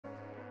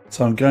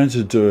So I'm going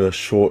to do a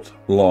short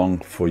long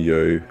for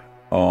you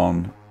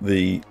on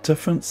the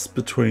difference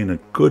between a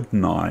good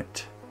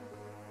knight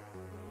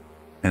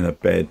and a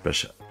bad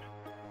bishop.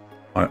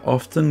 I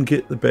often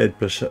get the bad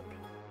bishop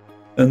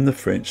in the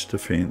French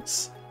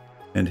defense,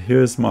 and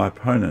here's my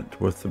opponent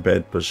with the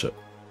bad bishop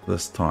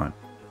this time,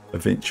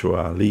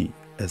 eventually,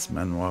 as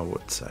Manuel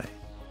would say.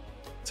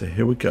 So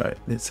here we go.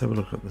 Let's have a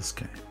look at this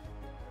game.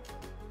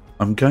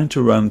 I'm going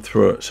to run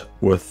through it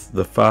with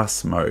the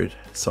fast mode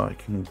so I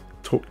can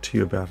talk to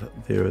you about it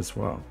there as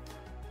well,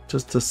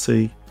 just to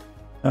see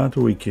how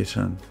do we get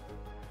in.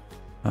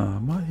 I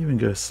might even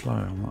go slow,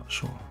 I'm not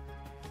sure.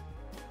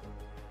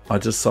 I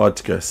decide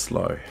to go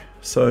slow,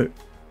 so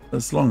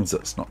as long as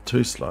it's not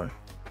too slow.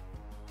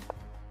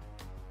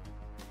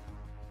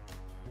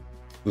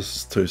 This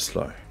is too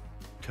slow,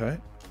 okay?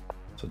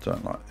 So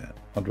don't like that.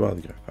 I'd rather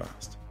go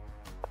fast.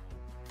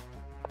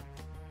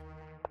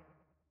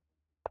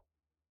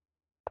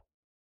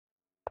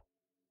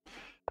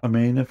 I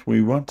mean, if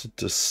we wanted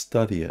to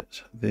study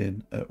it,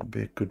 then it would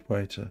be a good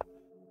way to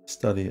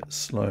study it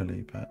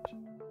slowly, but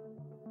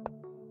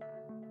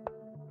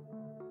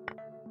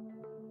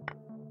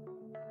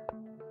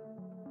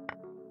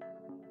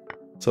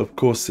so of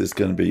course there's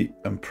going to be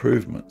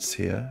improvements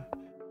here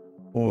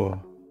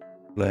for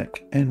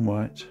black and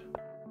white.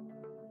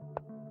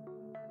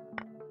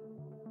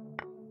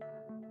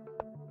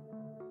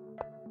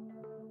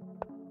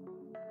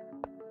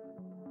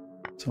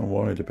 So I'm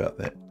worried about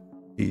that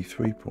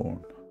e3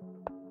 pawn.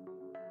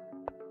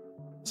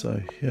 So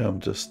here I'm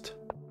just,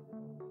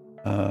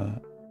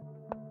 the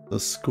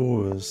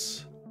score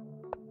is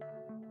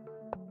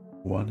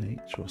 1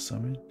 each or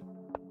something.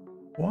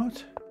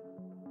 What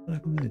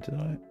happened there?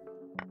 Did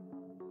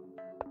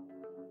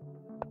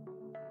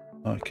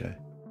I? Okay,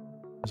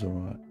 it's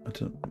alright. I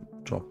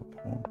didn't drop a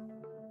pawn.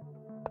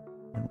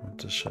 I don't want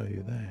to show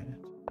you that.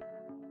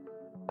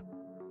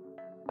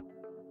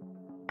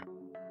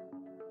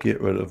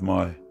 Get rid of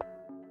my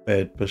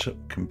bad bishop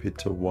compared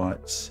to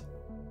black's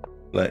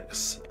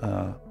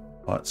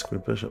light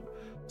square bishop.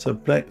 So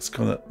black's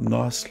got it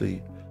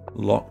nicely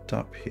locked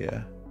up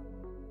here.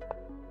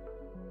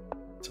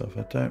 So if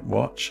I don't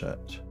watch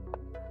it,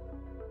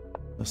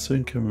 I'll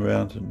soon come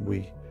around and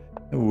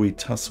we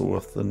tussle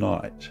with the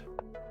knight.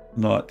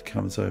 Knight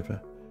comes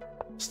over,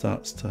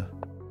 starts to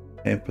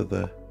hamper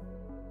the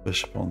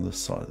bishop on this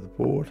side of the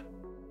board,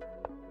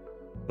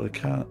 but I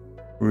can't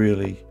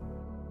really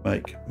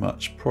make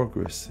much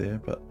progress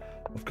there, but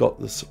I've got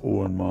this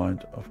all in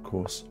mind, of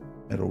course,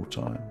 at all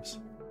times.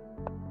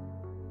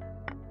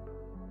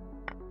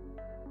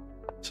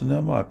 So now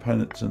my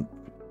opponent didn't,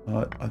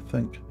 I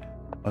think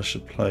I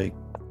should play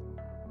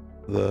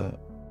the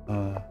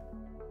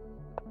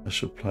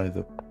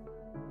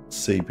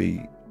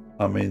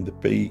the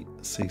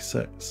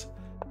b6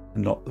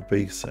 and not the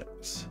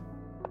b6,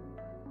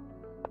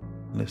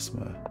 unless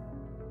my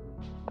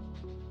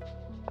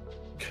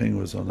king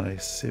was on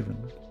a7.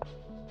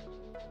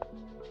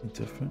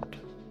 Different.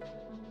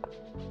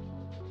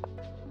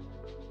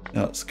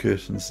 Now it's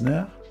curtains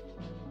now.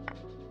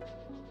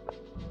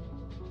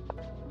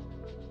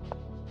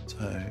 So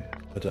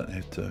I don't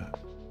have to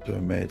do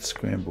a mad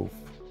scramble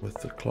with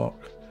the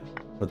clock.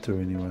 I do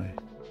anyway.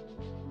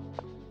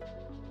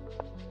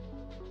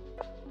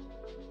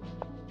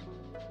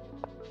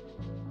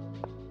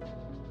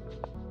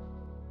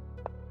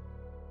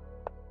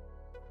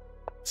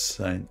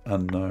 Saying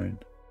unknown.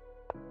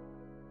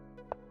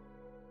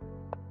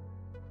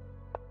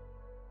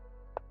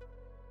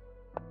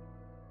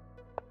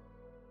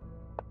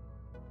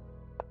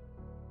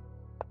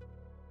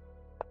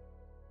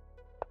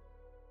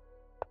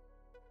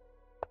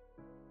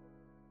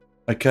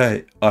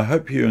 Okay, I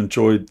hope you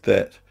enjoyed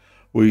that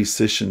wee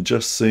session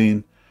just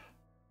seen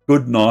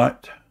good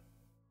knight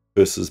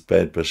versus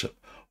bad bishop.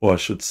 Or I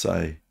should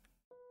say,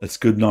 it's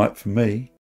good night for me.